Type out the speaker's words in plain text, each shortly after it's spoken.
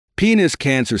Penis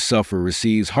cancer sufferer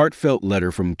receives heartfelt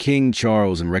letter from King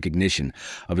Charles in recognition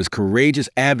of his courageous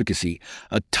advocacy.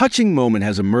 A touching moment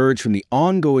has emerged from the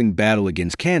ongoing battle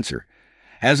against cancer,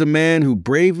 as a man who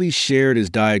bravely shared his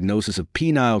diagnosis of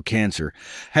penile cancer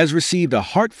has received a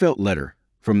heartfelt letter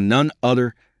from none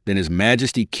other than His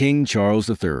Majesty King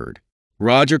Charles III.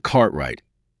 Roger Cartwright,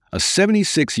 a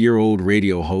 76-year-old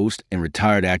radio host and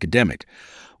retired academic,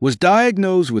 was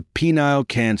diagnosed with penile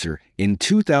cancer in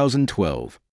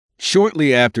 2012.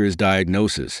 Shortly after his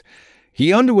diagnosis,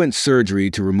 he underwent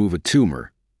surgery to remove a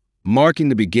tumor, marking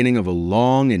the beginning of a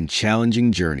long and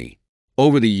challenging journey.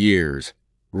 Over the years,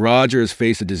 Roger has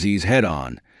faced the disease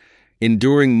head-on,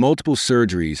 enduring multiple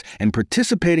surgeries and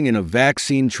participating in a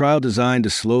vaccine trial designed to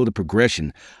slow the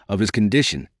progression of his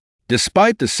condition.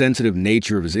 Despite the sensitive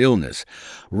nature of his illness,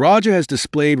 Roger has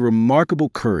displayed remarkable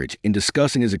courage in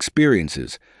discussing his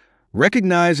experiences,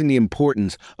 recognizing the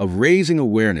importance of raising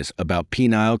awareness about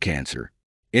penile cancer.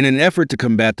 In an effort to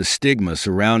combat the stigma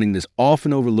surrounding this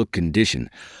often overlooked condition,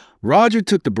 Roger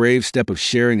took the brave step of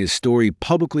sharing his story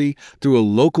publicly through a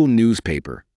local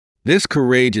newspaper. This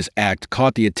courageous act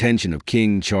caught the attention of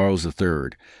King Charles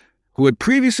III, who had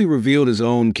previously revealed his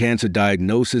own cancer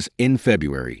diagnosis in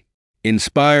February.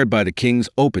 Inspired by the king's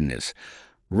openness,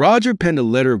 Roger penned a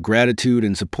letter of gratitude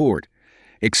and support,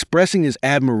 expressing his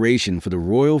admiration for the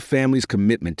royal family's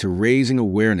commitment to raising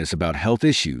awareness about health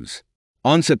issues.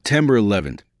 On September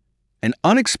 11th, an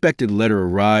unexpected letter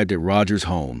arrived at Roger's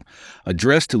home,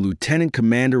 addressed to Lieutenant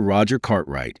Commander Roger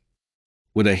Cartwright.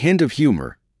 With a hint of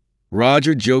humor,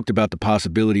 Roger joked about the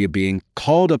possibility of being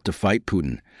called up to fight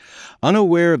Putin,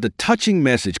 unaware of the touching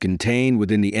message contained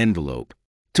within the envelope.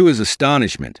 To his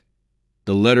astonishment,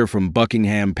 the letter from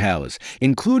Buckingham Palace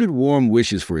included warm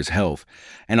wishes for his health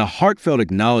and a heartfelt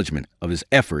acknowledgement of his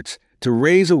efforts to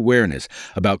raise awareness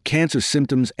about cancer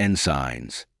symptoms and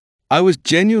signs. "I was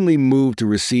genuinely moved to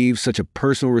receive such a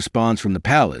personal response from the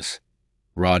palace,"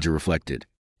 Roger reflected.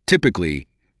 Typically,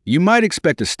 you might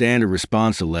expect a standard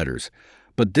response to letters,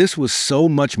 but this was so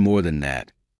much more than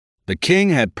that. The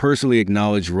king had personally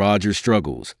acknowledged Roger's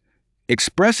struggles,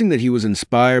 expressing that he was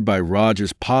inspired by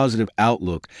Roger's positive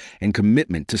outlook and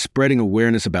commitment to spreading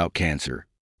awareness about cancer.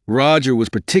 Roger was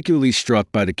particularly struck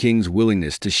by the king's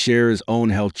willingness to share his own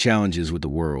health challenges with the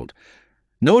world,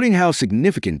 noting how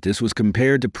significant this was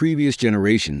compared to previous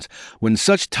generations when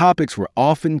such topics were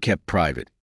often kept private.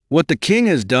 "What the king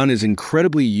has done is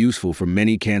incredibly useful for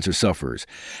many cancer sufferers,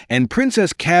 and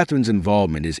Princess Catherine's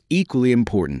involvement is equally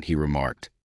important," he remarked.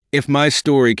 "If my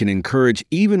story can encourage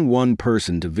even one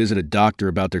person to visit a doctor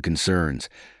about their concerns,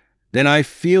 then I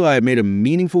feel I have made a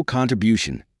meaningful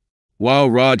contribution." While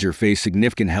Roger faced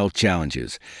significant health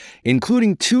challenges,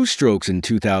 including 2 strokes in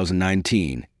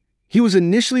 2019, he was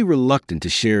initially reluctant to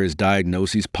share his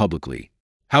diagnoses publicly.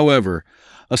 However,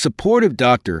 a supportive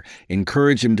doctor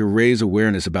encouraged him to raise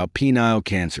awareness about penile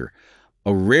cancer,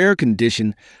 a rare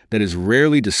condition that is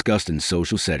rarely discussed in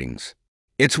social settings.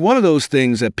 "It's one of those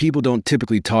things that people don't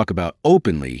typically talk about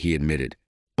openly," he admitted,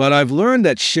 "but I've learned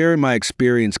that sharing my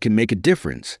experience can make a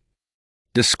difference."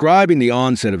 Describing the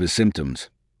onset of his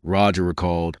symptoms, Roger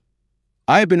recalled,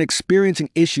 "I have been experiencing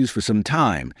issues for some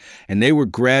time, and they were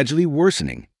gradually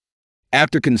worsening.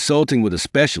 After consulting with a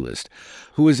specialist,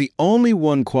 who is the only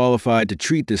one qualified to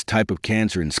treat this type of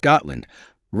cancer in Scotland,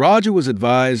 Roger was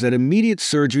advised that immediate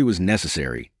surgery was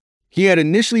necessary. He had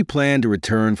initially planned to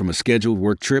return from a scheduled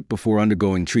work trip before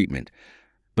undergoing treatment,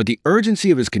 but the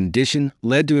urgency of his condition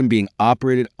led to him being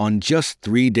operated on just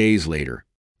 3 days later.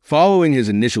 Following his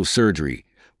initial surgery,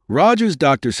 Roger's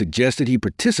doctor suggested he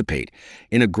participate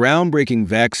in a groundbreaking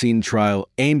vaccine trial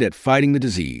aimed at fighting the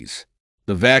disease.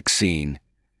 The vaccine,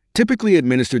 typically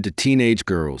administered to teenage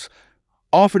girls,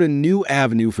 offered a new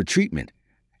avenue for treatment,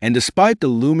 and despite the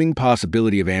looming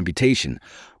possibility of amputation,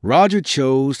 Roger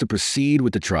chose to proceed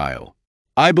with the trial.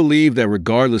 "I believe that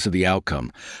regardless of the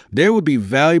outcome, there would be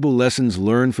valuable lessons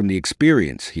learned from the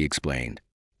experience," he explained.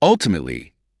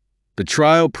 Ultimately, the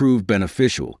trial proved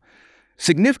beneficial,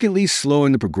 significantly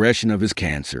slowing the progression of his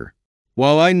cancer.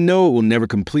 "While I know it will never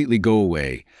completely go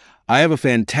away, I have a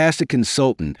fantastic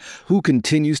consultant who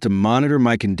continues to monitor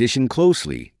my condition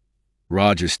closely,"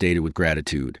 Roger stated with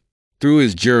gratitude. Through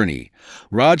his journey,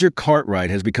 Roger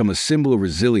Cartwright has become a symbol of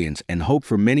resilience and hope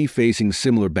for many facing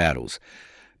similar battles,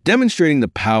 demonstrating the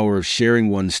power of sharing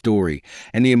one's story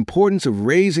and the importance of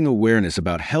raising awareness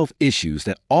about health issues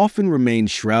that often remain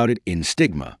shrouded in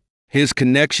stigma. His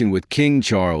connection with King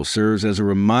Charles serves as a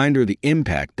reminder of the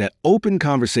impact that open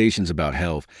conversations about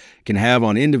health can have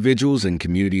on individuals and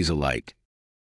communities alike.